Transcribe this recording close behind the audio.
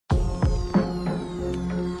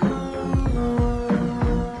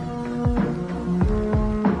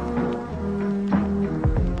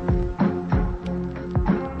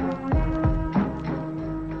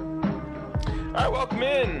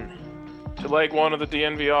leg one of the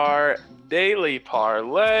DNVR Daily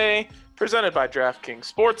Parlay, presented by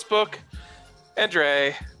DraftKings Sportsbook. And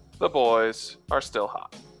Dre, the boys are still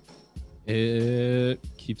hot. It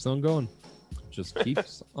keeps on going. Just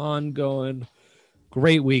keeps on going.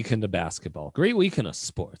 Great weekend of basketball. Great weekend of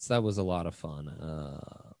sports. That was a lot of fun.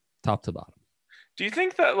 Top to bottom. Do you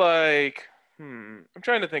think that, like, I'm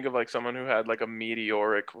trying to think of, like, someone who had, like, a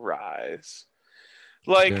meteoric rise.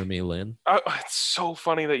 Like, Jeremy Lin. It's so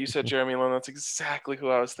funny that you said Jeremy Lin. That's exactly who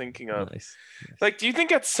I was thinking of. Nice. Like, do you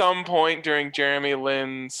think at some point during Jeremy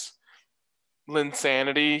Lin's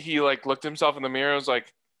Linsanity, he, like, looked himself in the mirror and was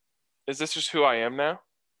like, is this just who I am now?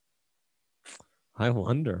 I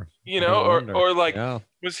wonder. You know, or like, yeah.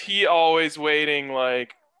 Was he always waiting,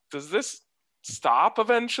 like, does this stop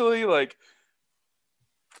eventually? Like,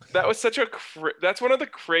 that was such that's one of the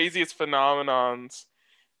craziest phenomenons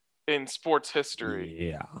in sports history.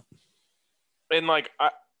 Yeah. And, like,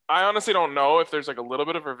 I honestly don't know if there's, like, a little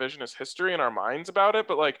bit of revisionist history in our minds about it,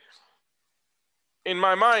 but, like, in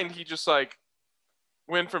my mind, he just, like,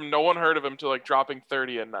 went from no one heard of him to, like, dropping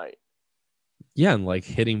 30 a night. Yeah, and, like,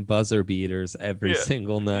 hitting buzzer beaters every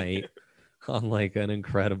single night on, like, an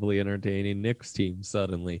incredibly entertaining Knicks team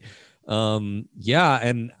suddenly. Yeah,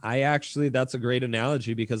 and that's a great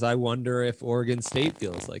analogy because I wonder if Oregon State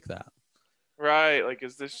feels like that. Right. Like,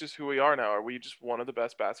 is this just who we are now? Are we just one of the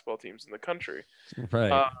best basketball teams in the country?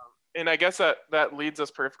 Right. And I guess that leads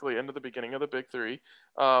us perfectly into the beginning of the Big Three.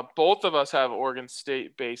 Both of us have Oregon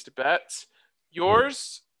State-based bets.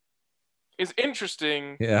 Yours is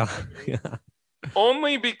interesting. Yeah.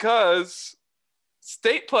 Only because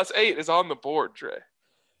State +8 is on the board, Dre.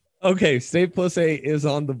 Okay, State +8 is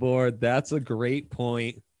on the board. That's a great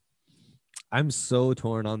point. I'm so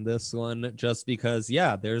torn on this one just because,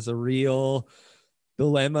 there's a real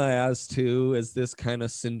dilemma as to, is this kind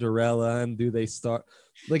of Cinderella and do they start?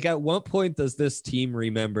 Like, at what point does this team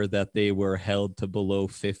remember that they were held to below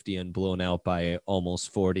 50 and blown out by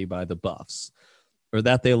almost 40 by the Buffs? Or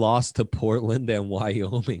that they lost to Portland and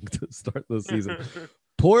Wyoming to start the season?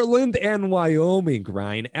 Portland and Wyoming,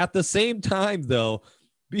 Ryan. At the same time, though,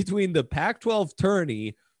 between the Pac-12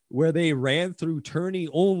 tourney, where they ran through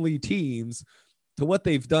tourney-only teams, to what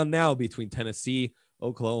they've done now between Tennessee,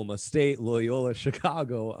 Oklahoma State, Loyola,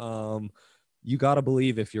 Chicago, you got to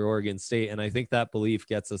believe if you're Oregon State. And I think that belief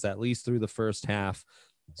gets us at least through the first half,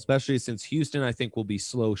 especially since Houston, I think, will be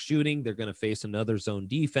slow shooting. They're going to face another zone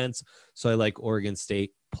defense. So I like Oregon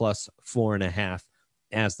State +4.5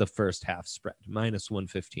 as the first half spread.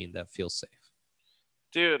 -115. That feels safe.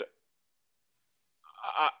 Dude,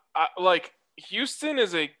 I like, Houston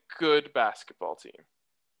is a good basketball team.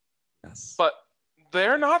 Yes. But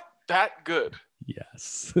they're not that good.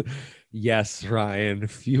 Yes. Yes, Ryan.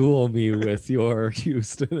 Fuel me with your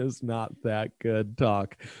Houston is not that good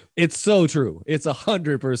talk. It's so true. It's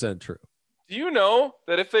 100% true. Do you know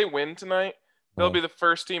that if they win tonight, they'll be the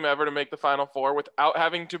first team ever to make the Final Four without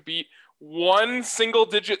having to beat one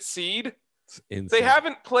single-digit seed? They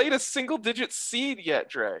haven't played a single-digit seed yet,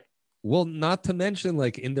 Dre. Well, not to mention,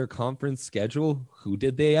 like, in their conference schedule, who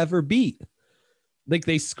did they ever beat? Like,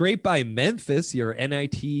 they scraped by Memphis, your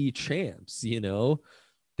NIT champs, you know?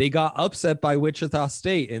 They got upset by Wichita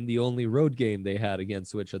State in the only road game they had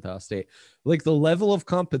against Wichita State. Like, the level of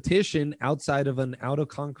competition outside of an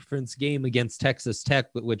out-of-conference game against Texas Tech,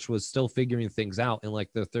 which was still figuring things out in,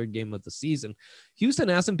 like, their third game of the season, Houston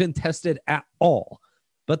hasn't been tested at all.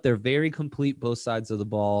 But they're very complete both sides of the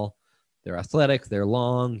ball. They're athletic. They're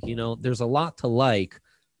long. You know, there's a lot to like.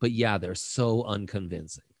 But, they're so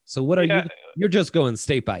unconvincing. So what are you? You're just going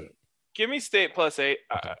State by 8. Give me State +8.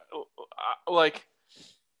 Like,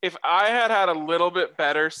 if I had a little bit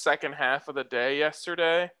better second half of the day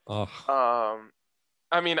yesterday, I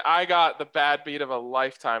mean, I got the bad beat of a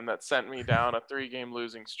lifetime that sent me down a 3-game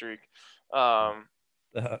losing streak. The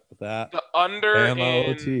under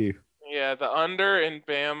the under in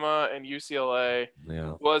Bama and UCLA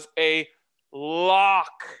was a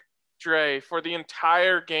lock, Dre, for the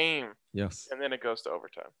entire game. Yes. And then it goes to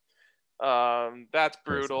overtime. That's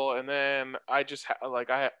brutal. And then I just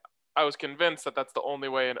I was convinced that that's the only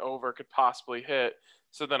way an over could possibly hit.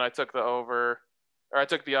 So then I took the under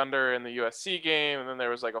in the USC game, and then there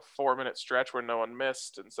was like a 4-minute stretch where no one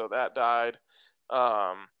missed, and so that died.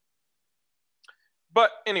 But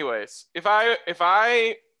anyways, if I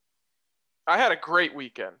had a great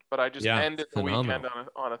weekend, but I just ended the weekend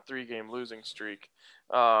on a 3-game losing streak.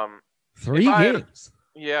 3 games.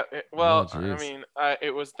 I mean,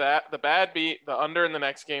 it was the bad beat, the under in the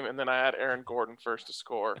next game, and then I had Aaron Gordon first to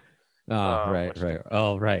score. Right.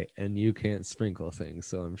 Oh, right. And you can't sprinkle things,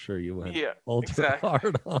 so I'm sure you went ultra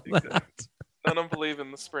hard on that. None of them believe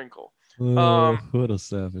in the sprinkle. What a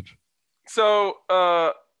savage. So,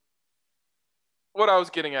 what I was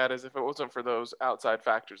getting at is if it wasn't for those outside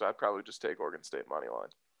factors, I'd probably just take Oregon State money line.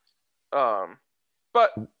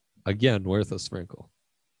 But again, worth a sprinkle.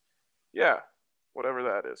 Yeah, whatever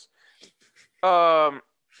that is. So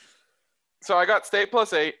I got State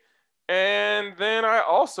 +8, and then I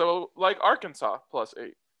also like Arkansas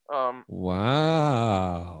 +8.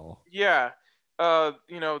 Wow. Yeah.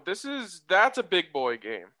 That's a big boy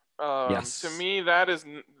game. Yes. To me, that is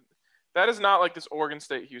not like this Oregon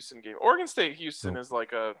State Houston game. Oregon State Houston is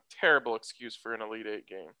like a terrible excuse for an Elite Eight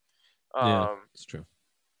game. Yeah, it's true.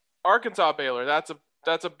 Arkansas Baylor, that's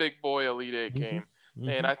a big boy Elite Eight game,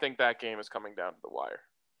 and I think that game is coming down to the wire.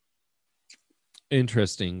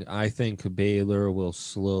 Interesting. I think Baylor will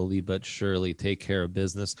slowly but surely take care of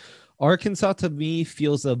business. Arkansas, to me,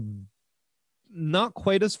 feels not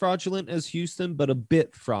quite as fraudulent as Houston, but a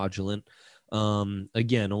bit fraudulent.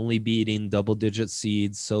 Again, only beating double-digit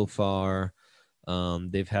seeds so far.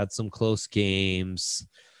 They've had some close games.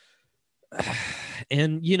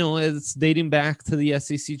 And, it's dating back to the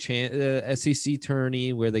SEC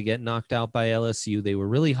tourney where they get knocked out by LSU. They were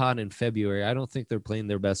really hot in February. I don't think they're playing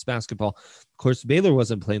their best basketball. Of course, Baylor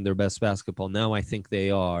wasn't playing their best basketball. Now I think they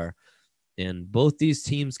are. And both these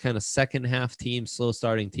teams, kind of second half teams, slow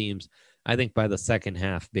starting teams. I think by the second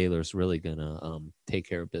half, Baylor's really going to take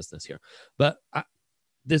care of business here. But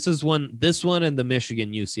this one and the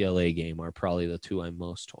Michigan UCLA game are probably the two I'm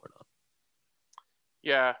most torn on.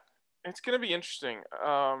 Yeah. It's going to be interesting.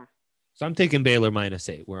 So I'm taking Baylor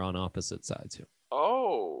 -8. We're on opposite sides here.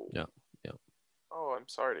 Oh. Yeah. Oh, I'm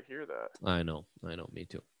sorry to hear that. I know. Me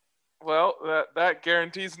too. Well, that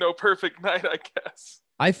guarantees no perfect night, I guess.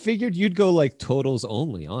 I figured you'd go like totals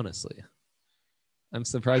only, honestly. I'm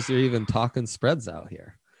surprised you're even talking spreads out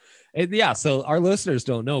here. And yeah, so our listeners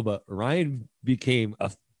don't know, but Ryan became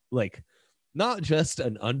not just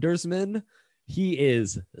an undersman. He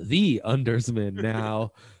is the undersman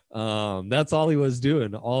now. That's all he was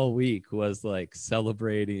doing all week was like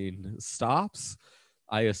celebrating stops.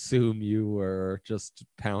 I assume you were just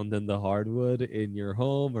pounding the hardwood in your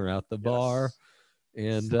home or at the bar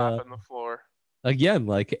and slapping the floor. Again,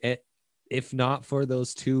 like if not for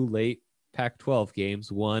those two late Pac-12 games,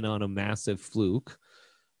 one on a massive fluke,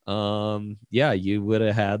 you would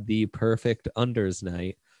have had the perfect unders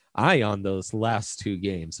night. On those last two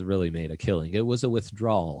games really made a killing. It was a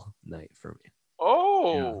withdrawal night for me.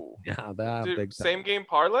 Oh, yeah, that big time. Same game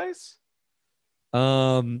parlays?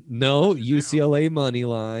 No, UCLA money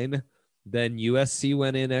line. Then USC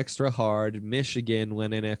went in extra hard. Michigan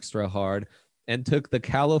went in extra hard and took the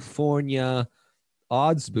California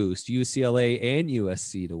odds boost, UCLA and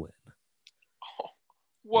USC to win. Oh,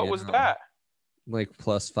 what was that? Like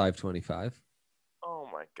plus 525. Oh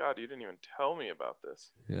my God, you didn't even tell me about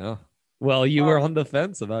this. Yeah. Well, you were on the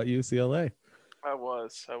fence about UCLA. I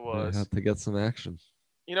was. I had to get some action.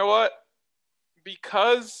 You know what?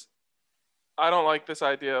 Because I don't like this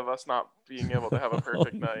idea of us not being able to have a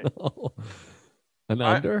perfect night. No.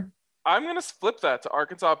 Under? I'm going to flip that to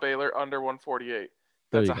Arkansas Baylor under 148.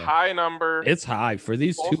 That's a high number. It's high for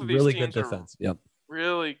these two really good defense. Yep.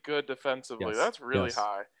 Really good defensively. Yes. That's really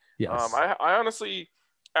high. Yes. I honestly,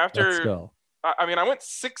 after Let's go. I went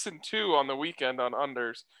 6-2 on the weekend on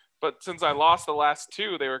unders, but since I lost the last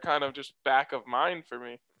two, they were kind of just back of mind for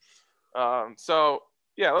me. So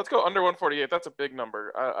yeah, let's go under 148. That's a big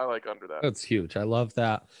number. I like under that. That's huge. I love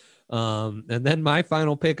that. And then my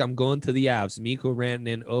final pick, I'm going to the Avs. Mikko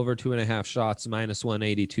Rantanen over 2.5 shots,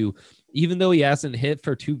 -182. Even though he hasn't hit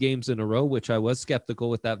for 2 games in a row, which I was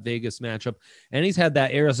skeptical with that Vegas matchup, and he's had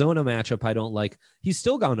that Arizona matchup I don't like, he's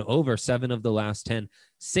still gone over 7 of the last 10,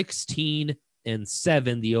 16 and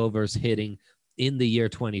 7 the overs hitting in the year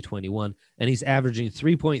 2021. And he's averaging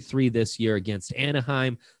 3.3 this year against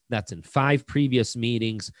Anaheim. That's in 5 previous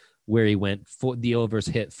meetings where he went for the overs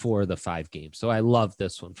hit for the 5 games. So I love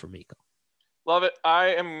this one for Mikko. Love it.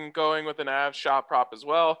 I am going with an Avs shot prop as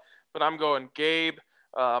well, but I'm going Gabe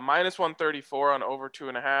 -134 on over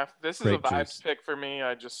 2.5. This is a vibes pick for me.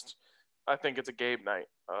 I think it's a Gabe night.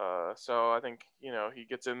 So I think, he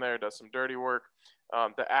gets in there, does some dirty work.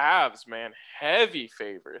 The Avs, man, heavy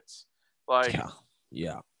favorites.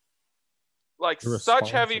 Yeah. Like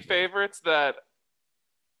such heavy favorites that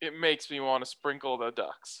it makes me want to sprinkle the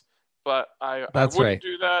Ducks. But I wouldn't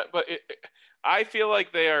do that. But I feel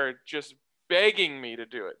like they are just begging me to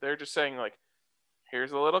do it. They're just saying, like,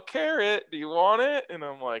 here's a little carrot. Do you want it? And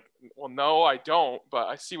I'm like, well, no, I don't. But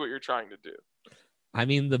I see what you're trying to do. I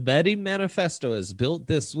mean, the betting manifesto is built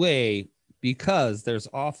this way because there's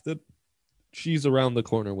often cheese around the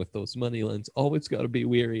corner with those money lines. Always got to be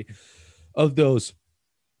weary of those.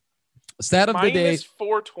 Stat of the day. Minus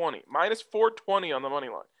 420. Minus 420 on the money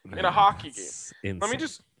line in a hockey game. Insane. Let me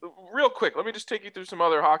just, real quick, take you through some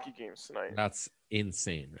other hockey games tonight. That's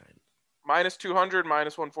insane, right? Minus 200,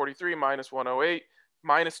 minus 143, minus 108,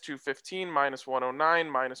 minus 215, minus 109,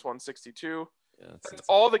 minus 162. Yeah, that's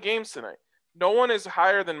all the games tonight. No one is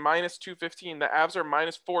higher than minus 215. The Avs are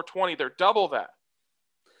minus 420. They're double that.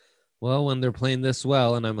 Well, when they're playing this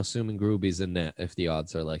well, and I'm assuming Gruby's in net if the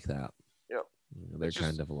odds are like that. Yep. They're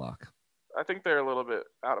kind of a lock. I think they're a little bit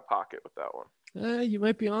out of pocket with that one. You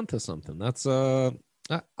might be onto something. That's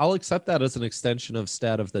I'll accept that as an extension of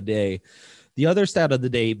stat of the day. The other stat of the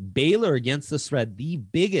day, Baylor against the spread, the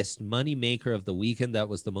biggest money maker of the weekend. That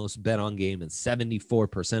was the most bet on game, and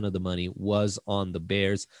 74% of the money was on the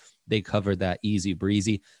Bears. They covered that easy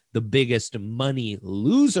breezy. The biggest money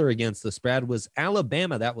loser against the spread was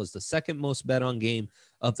Alabama. That was the second most bet on game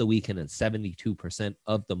of the weekend, and 72%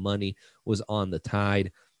 of the money was on the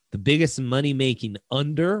Tide. The biggest money-making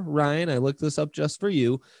under, Ryan, I looked this up just for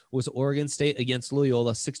you, was Oregon State against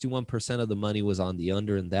Loyola. 61% of the money was on the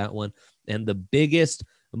under in that one. And the biggest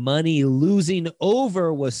money losing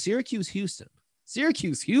over was Syracuse-Houston.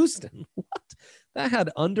 Syracuse-Houston? What? That had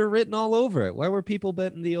under written all over it. Why were people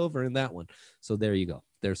betting the over in that one? So there you go.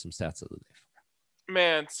 There's some stats of the day.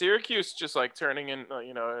 Man, Syracuse just like turning in,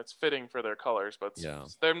 it's fitting for their colors, but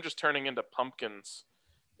them just turning into pumpkins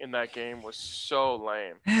in that game was so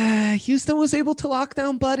lame. Houston was able to lock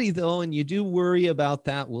down Buddy, though, and you do worry about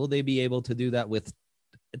that. Will they be able to do that with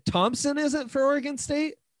Thompson, is it, for Oregon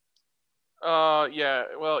State? Yeah.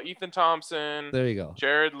 Well, Ethan Thompson. There you go.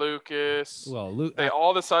 Jared Lucas. Well, they all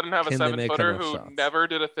of a sudden have a 7-footer who never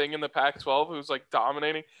did a thing in the Pac-12, who's like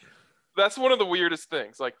dominating. That's one of the weirdest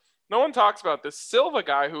things. Like, no one talks about this Silva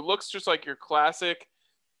guy who looks just like your classic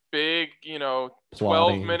big,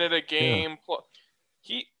 12-minute a game. Yeah.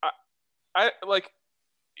 He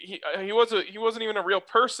wasn't even a real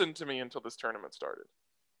person to me until this tournament started.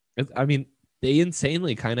 I mean, they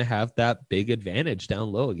insanely kind of have that big advantage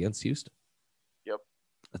down low against Houston. Yep.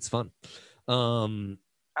 That's fun.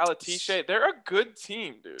 Alatiche, they're a good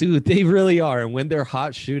team, dude. Dude, they really are. And when they're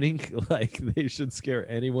hot shooting, like, they should scare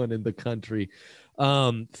anyone in the country.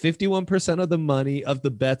 51% of the money of the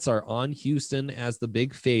bets are on Houston as the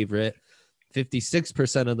big favorite.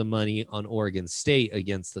 56% of the money on Oregon State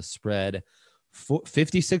against the spread.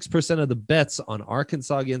 56% of the bets on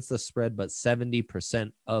Arkansas against the spread, but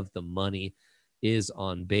 70% of the money is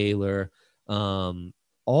on Baylor.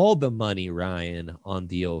 All the money, Ryan, on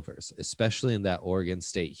the overs, especially in that Oregon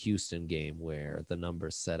State Houston game where the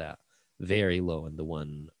numbers set out very low in the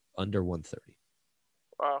one under 130.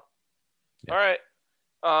 Wow. Yeah. All right.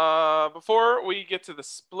 Before we get to the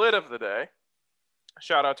split of the day,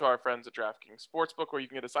 shout out to our friends at DraftKings Sportsbook, where you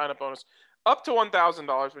can get a sign-up bonus up to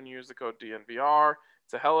 $1,000 when you use the code DNVR.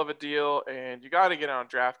 It's a hell of a deal, and you got to get on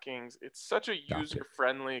DraftKings. It's such a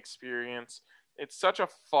user-friendly experience. It's such a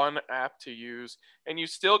fun app to use, and you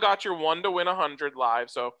still got your 1 to win 100 live.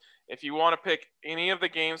 So if you want to pick any of the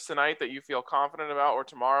games tonight that you feel confident about, or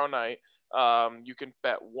tomorrow night, you can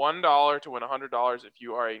bet $1 to win $100 if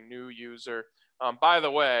you are a new user. By the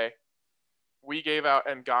way, we gave out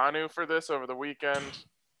Ngannou for this over the weekend.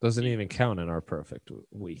 Doesn't even count in our perfect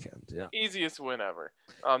weekend. Yeah. Easiest win ever.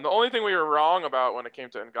 The only thing we were wrong about when it came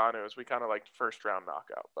to Ngannou is we kind of liked first round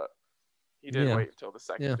knockout, but he did wait until the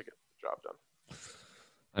second to get the job done.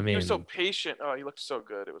 I mean, he was so patient. Oh, he looked so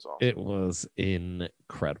good. It was awesome. It was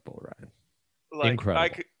incredible, Ryan. Like,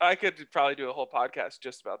 incredible. I could probably do a whole podcast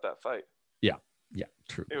just about that fight. Yeah,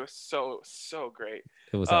 true. It was so great.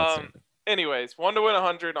 It was outstanding. Anyways, 1 to win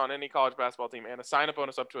 100 on any college basketball team, and a sign-up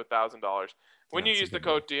bonus up to $1,000 when you use the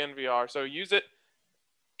code DNVR. So use it,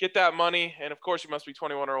 get that money, and of course you must be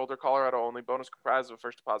 21 or older. Colorado only. Bonus comprises of a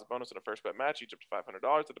first deposit bonus and a first bet match, each up to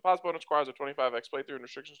 $500. The deposit bonus requires a 25x playthrough, and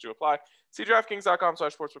restrictions do apply. See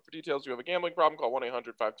DraftKings.com/sportsbook for details. If you have a gambling problem, call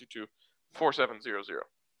 1-800-522-4700.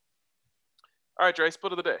 All right, Dre,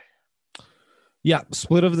 split of the day. Yeah,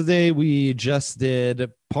 split of the day. We just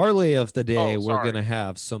did parlay of the day. We're going to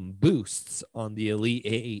have some boosts on the Elite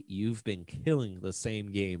Eight. You've been killing the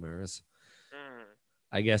same gamers.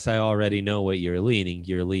 I guess I already know what you're leaning.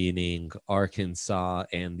 You're leaning Arkansas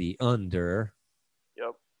and the under.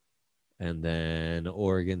 Yep. And then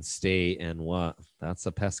Oregon State and what? That's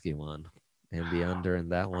a pesky one. And the under in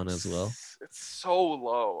that one as well. It's so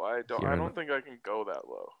low. I don't think I can go that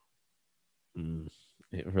low.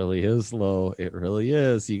 It really is low. It really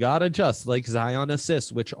is. You got to adjust, like Zion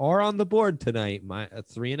assists, which are on the board tonight, at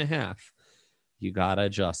 3.5. You got to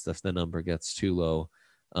adjust if the number gets too low.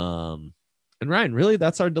 And Ryan, really,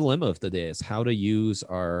 that's our dilemma of the day, is how to use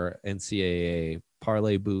our NCAA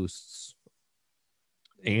parlay boosts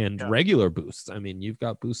and regular boosts. I mean, you've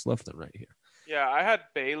got boosts left and right here. Yeah, I had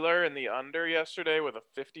Baylor in the under yesterday with a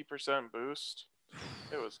 50% boost.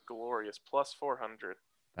 It was glorious, plus 400.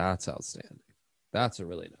 That's outstanding. That's a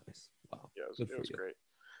really nice. Wow. Yeah, it was great.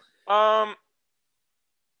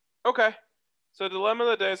 Okay. So dilemma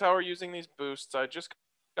of the day is how we're using these boosts. I just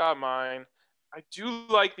got mine. I do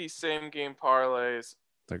like these same game parlays.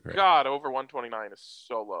 They're great. God, over 129 is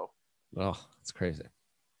so low. Oh, it's crazy.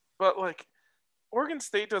 But like Oregon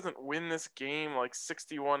State doesn't win this game like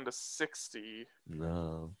 61-60.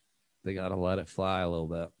 No. They gotta let it fly a little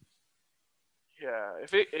bit. Yeah.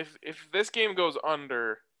 If this game goes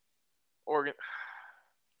under, Oregon,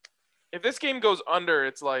 if this game goes under,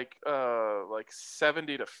 it's like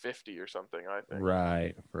 70-50 or something, I think.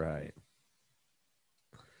 Right.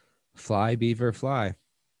 Fly, Beaver, fly.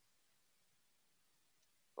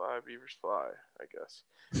 Fly, Beavers, fly, I guess.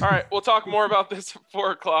 All right, we'll talk more about this at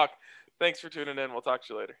 4 o'clock. Thanks for tuning in. We'll talk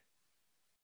to you later.